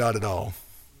even know God at all.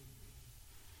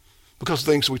 Because of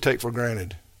things we take for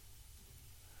granted.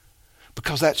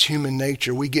 Because that's human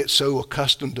nature. We get so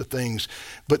accustomed to things.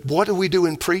 But what do we do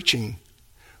in preaching?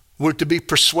 We're to be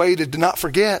persuaded to not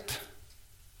forget.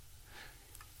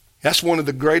 That's one of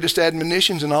the greatest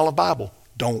admonitions in all of the Bible.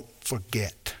 Don't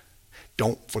forget.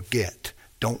 Don't forget.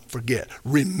 Don't forget.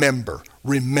 Remember,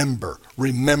 remember,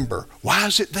 remember. Why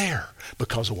is it there?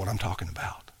 Because of what I'm talking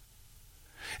about.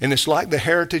 And it's like the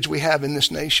heritage we have in this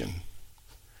nation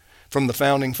from the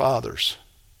founding fathers.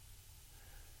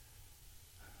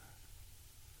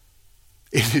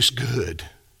 It is good.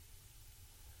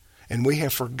 And we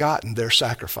have forgotten their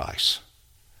sacrifice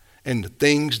and the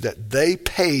things that they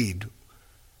paid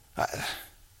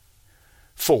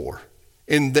for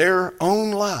in their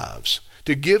own lives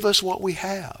to give us what we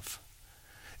have.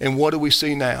 And what do we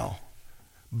see now?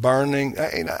 Burning.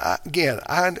 Again,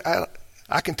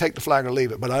 I can take the flag or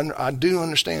leave it, but I do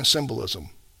understand symbolism.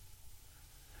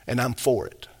 And I'm for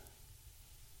it.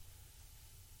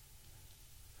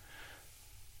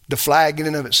 The flag in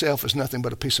and of itself is nothing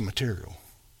but a piece of material.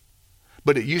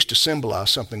 But it used to symbolize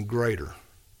something greater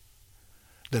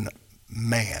than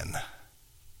man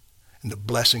and the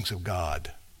blessings of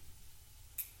God.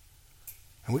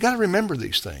 And we got to remember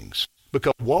these things,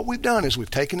 because what we've done is we've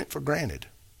taken it for granted.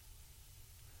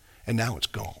 And now it's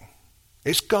gone.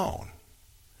 It's gone.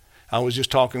 I was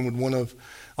just talking with one of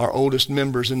our oldest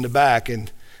members in the back,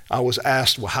 and I was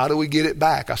asked, well, how do we get it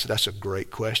back? I said, that's a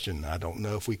great question. I don't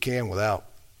know if we can without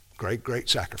great, great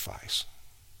sacrifice.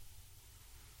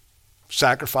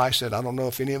 Sacrifice that I don't know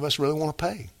if any of us really want to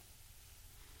pay.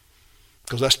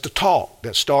 Because that's the talk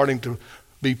that's starting to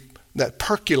be, that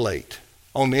percolate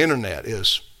on the internet,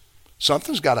 is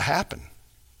something's got to happen.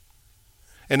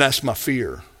 And that's my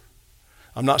fear.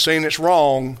 I'm not saying it's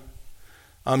wrong.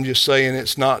 I'm just saying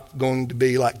it's not going to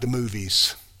be like the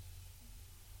movies.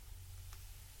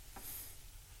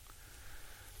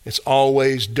 It's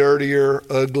always dirtier,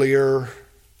 uglier,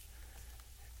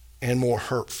 and more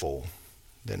hurtful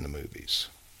than the movies.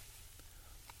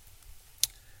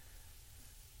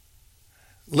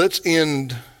 Let's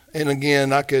end, and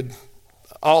again,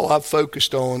 all I've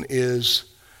focused on is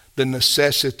the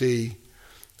necessity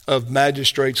of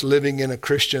magistrates living in a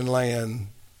Christian land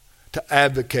to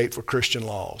advocate for Christian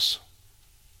laws.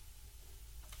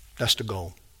 That's the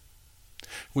goal.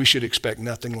 We should expect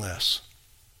nothing less.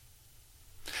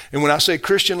 And when I say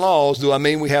Christian laws, do I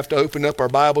mean we have to open up our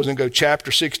Bibles and go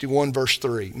chapter 61, verse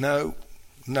 3? No.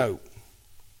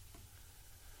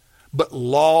 But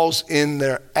laws in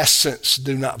their essence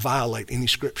do not violate any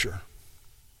scripture.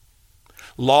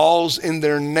 Laws in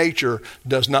their nature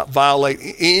does not violate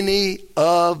any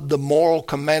of the moral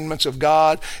commandments of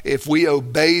God. If we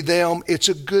obey them, it's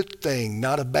a good thing,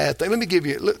 not a bad thing. Let me give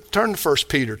you, turn to 1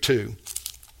 Peter 2.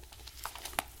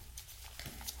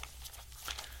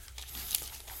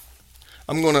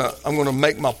 I'm going to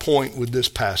make my point with this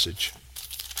passage.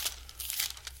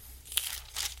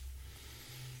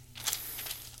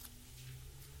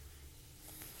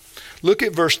 Look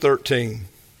at verse 13.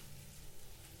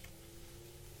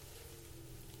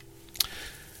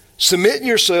 Submit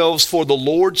yourselves for the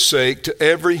Lord's sake to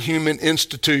every human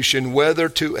institution, whether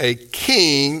to a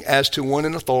king as to one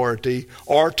in authority,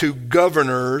 or to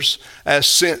governors as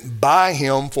sent by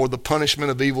him for the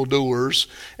punishment of evildoers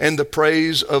and the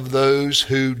praise of those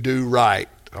who do right.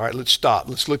 All right, let's stop.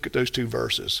 Let's look at those two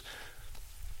verses.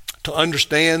 To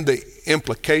understand the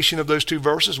implication of those two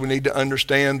verses, we need to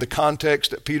understand the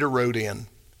context that Peter wrote in.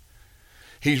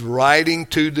 He's writing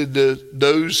to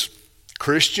those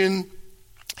Christian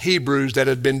Hebrews that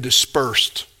had been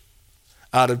dispersed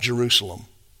out of Jerusalem.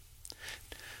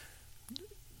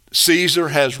 Caesar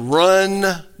has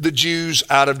run the Jews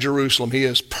out of Jerusalem. He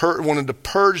has wanted to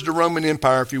purge the Roman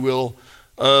Empire, if you will,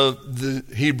 of the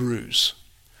Hebrews.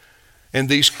 And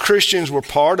these Christians were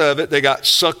part of it. They got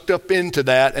sucked up into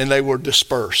that and they were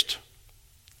dispersed.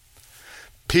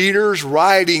 Peter's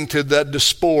writing to the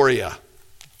diaspora.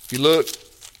 If you look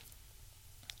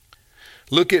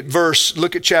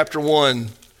at chapter 1,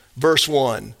 verse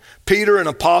 1. Peter, an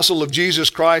apostle of Jesus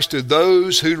Christ, to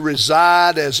those who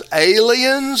reside as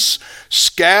aliens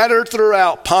scattered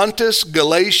throughout Pontus,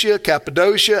 Galatia,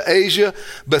 Cappadocia, Asia,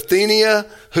 Bithynia,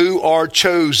 who are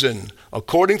chosen,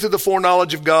 according to the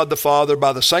foreknowledge of God the Father,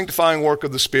 by the sanctifying work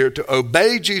of the Spirit, to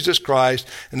obey Jesus Christ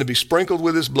and to be sprinkled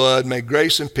with his blood. May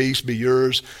grace and peace be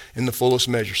yours in the fullest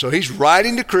measure. So he's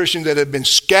writing to Christians that have been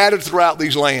scattered throughout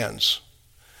these lands.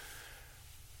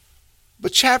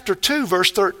 But chapter 2,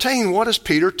 verse 13, what does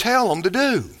Peter tell them to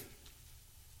do?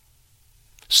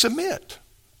 Submit.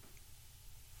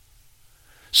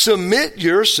 Submit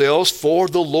yourselves for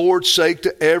the Lord's sake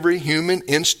to every human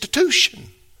institution,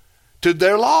 to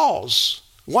their laws.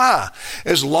 Why?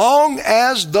 As long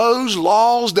as those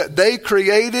laws that they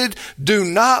created do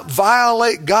not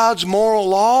violate God's moral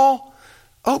law,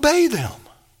 obey them.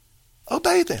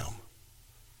 Obey them.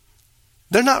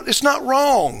 It's not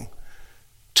wrong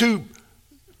to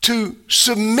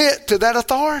submit to that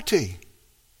authority.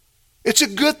 It's a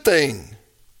good thing.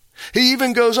 He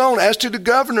even goes on, as to the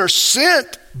governor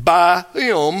sent by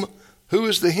him. Who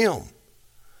is the him?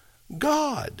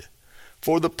 God,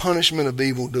 for the punishment of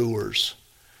evildoers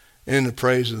and in the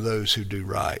praise of those who do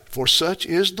right. For such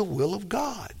is the will of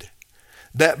God,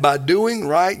 that by doing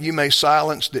right you may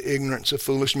silence the ignorance of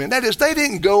foolish men. That is, they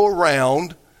didn't go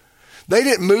around, they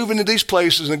didn't move into these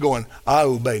places and going, I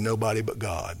obey nobody but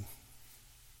God.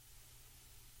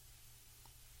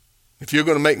 If you're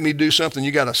going to make me do something,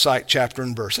 you got to cite chapter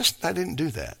and verse. They didn't do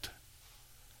that.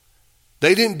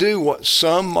 They didn't do what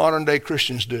some modern day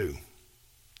Christians do.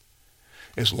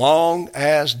 As long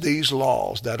as these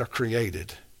laws that are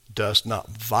created does not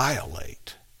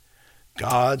violate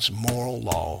God's moral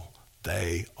law,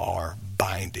 they are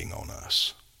binding on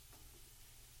us.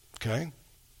 Okay?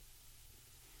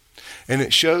 And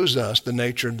it shows us the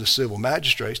nature of the civil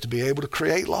magistrates to be able to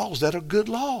create laws that are good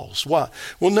laws. Why?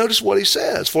 Well, notice what he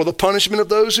says. For the punishment of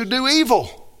those who do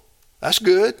evil. That's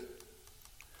good.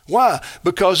 Why?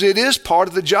 Because it is part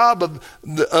of the job of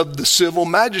the civil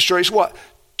magistrates. What?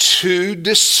 To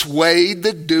dissuade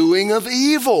the doing of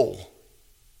evil.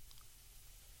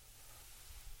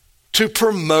 To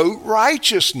promote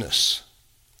righteousness.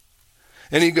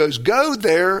 And he goes, go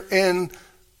there and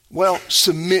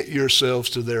submit yourselves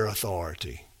to their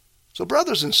authority. So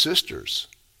brothers and sisters,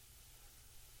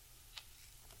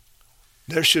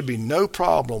 there should be no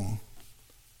problem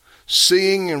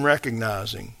seeing and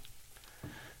recognizing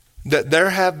that there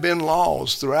have been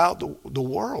laws throughout the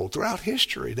world, throughout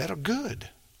history, that are good.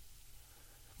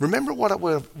 Remember what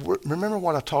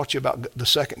I taught you about the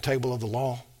second table of the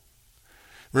law?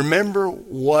 Remember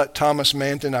what Thomas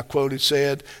Manton, I quoted,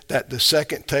 said, that the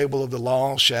second table of the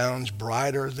law shines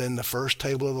brighter than the first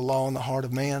table of the law in the heart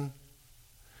of man?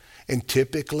 And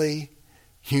typically,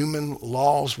 human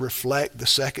laws reflect the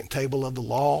second table of the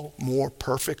law more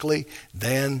perfectly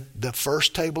than the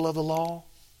first table of the law.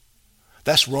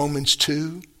 That's Romans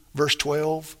 2, verse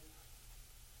 12.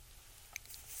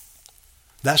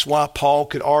 That's why Paul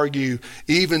could argue,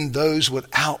 even those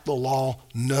without the law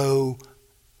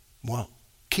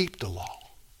keep the law.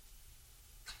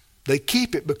 They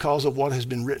keep it because of what has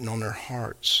been written on their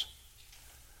hearts.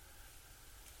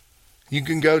 You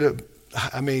can go to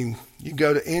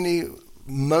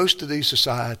most of these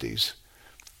societies.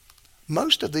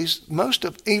 Most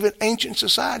of even ancient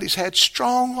societies had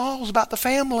strong laws about the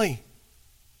family.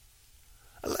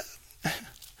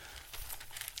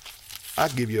 I'll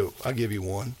give you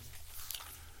one.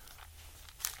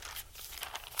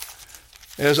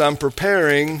 As I'm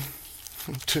preparing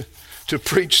to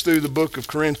preach through the book of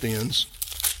Corinthians,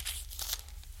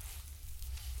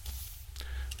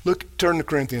 turn to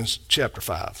Corinthians chapter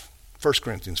 5. 1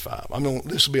 Corinthians 5.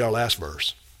 This will be our last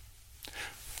verse.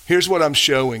 Here's what I'm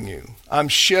showing you. I'm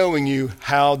showing you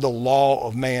how the law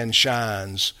of man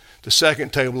shines. The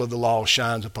second table of the law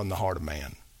shines upon the heart of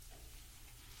man.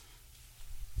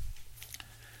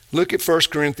 Look at 1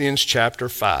 Corinthians chapter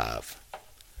 5.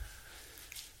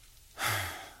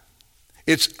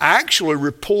 It's actually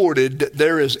reported that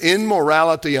there is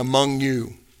immorality among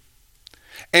you,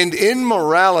 and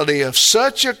immorality of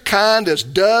such a kind as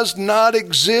does not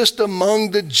exist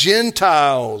among the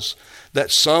Gentiles,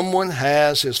 that someone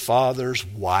has his father's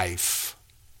wife.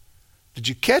 Did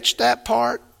you catch that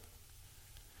part?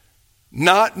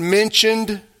 Not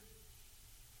mentioned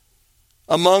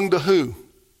among the who?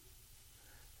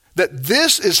 That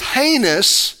this is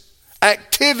heinous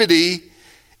activity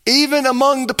even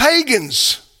among the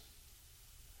pagans.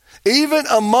 Even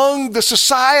among the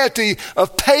society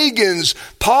of pagans,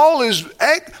 Paul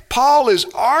is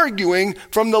arguing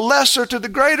from the lesser to the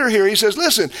greater here. He says,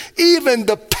 listen, even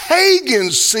the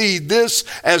pagans see this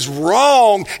as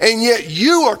wrong, and yet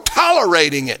you are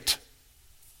tolerating it.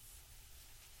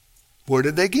 Where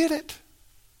did they get it?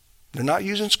 They're not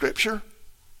using Scripture.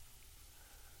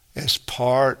 As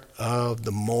part of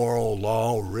the moral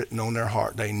law written on their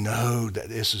heart, they know that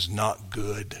this is not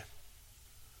good.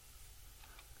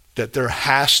 That there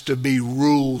has to be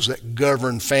rules that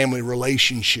govern family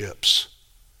relationships.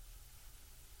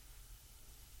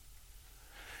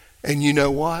 And you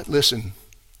know what? Listen,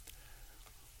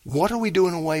 what are we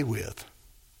doing away with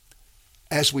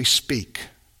as we speak?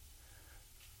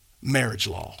 Marriage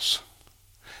laws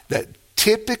that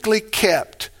typically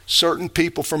kept certain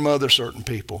people from other certain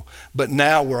people. But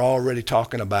now we're already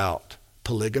talking about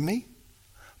polygamy,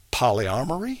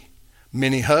 polyamory,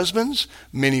 many husbands,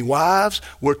 many wives.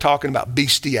 We're talking about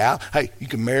bestiality. Hey, you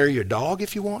can marry your dog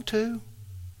if you want to.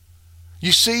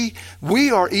 You see,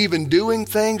 we are even doing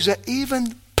things that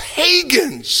even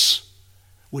pagans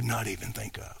would not even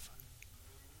think of.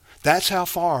 That's how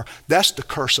far, that's the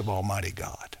curse of Almighty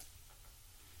God.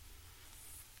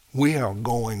 We are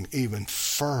going even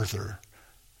further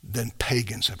than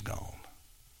pagans have gone.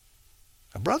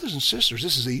 Now, brothers and sisters,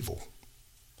 this is evil.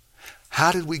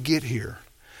 How did we get here?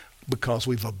 Because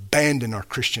we've abandoned our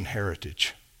Christian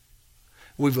heritage.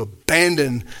 We've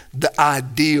abandoned the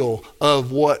ideal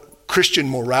of what Christian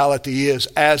morality is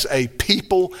as a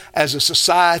people, as a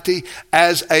society,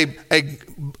 as a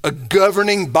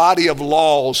governing body of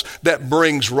laws that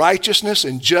brings righteousness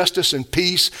and justice and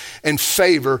peace and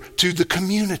favor to the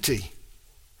community.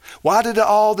 Why did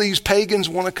all these pagans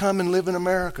want to come and live in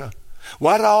America?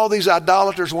 Why did all these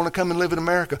idolaters want to come and live in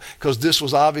America? Because this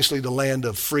was obviously the land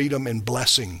of freedom and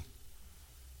blessing.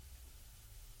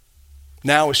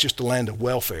 Now it's just a land of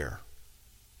welfare.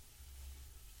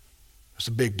 It's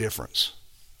a big difference.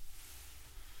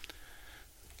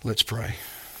 Let's pray.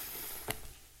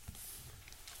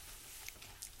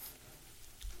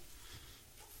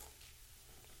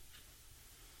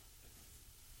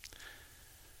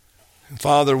 And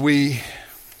Father, we're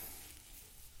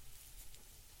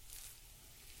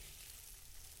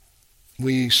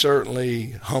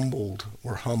certainly humbled,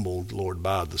 Lord,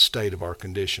 by the state of our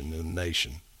condition in the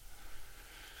nation.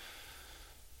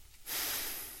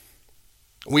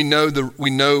 We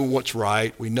know what's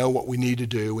right. We know what we need to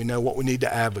do. We know what we need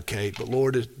to advocate. But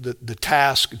Lord, the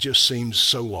task just seems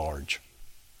so large.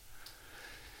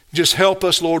 Just help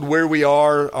us, Lord, where we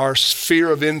are, our sphere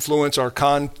of influence,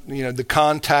 the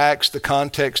contacts, the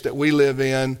context that we live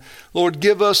in. Lord,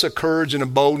 give us a courage and a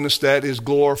boldness that is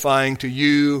glorifying to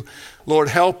you. Lord,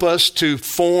 help us to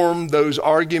form those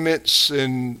arguments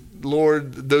and,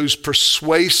 Lord, those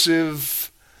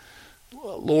persuasive,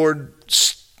 Lord,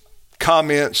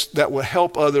 comments that will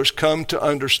help others come to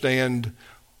understand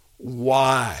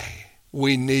why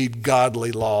we need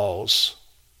godly laws.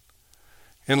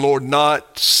 And Lord,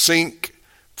 not sink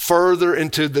further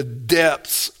into the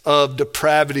depths of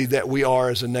depravity that we are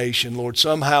as a nation. Lord,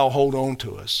 somehow hold on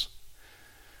to us.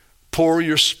 Pour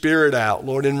your Spirit out,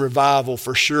 Lord, in revival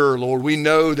for sure. Lord, we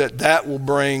know that will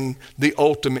bring the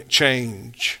ultimate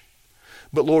change.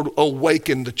 But Lord,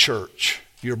 awaken the church,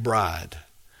 your bride.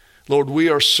 Lord, we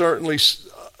are certainly,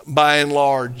 by and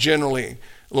large, generally,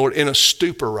 Lord, in a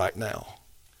stupor right now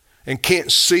and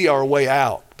can't see our way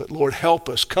out. But Lord, help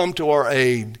us. Come to our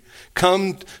aid.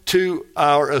 Come to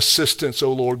our assistance,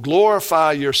 O Lord.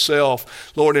 Glorify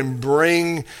yourself, Lord, and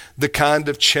bring the kind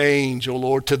of change, O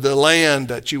Lord, to the land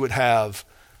that you would have,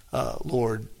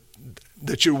 Lord,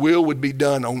 that your will would be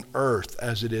done on earth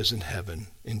as it is in heaven.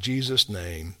 In Jesus'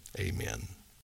 name, amen.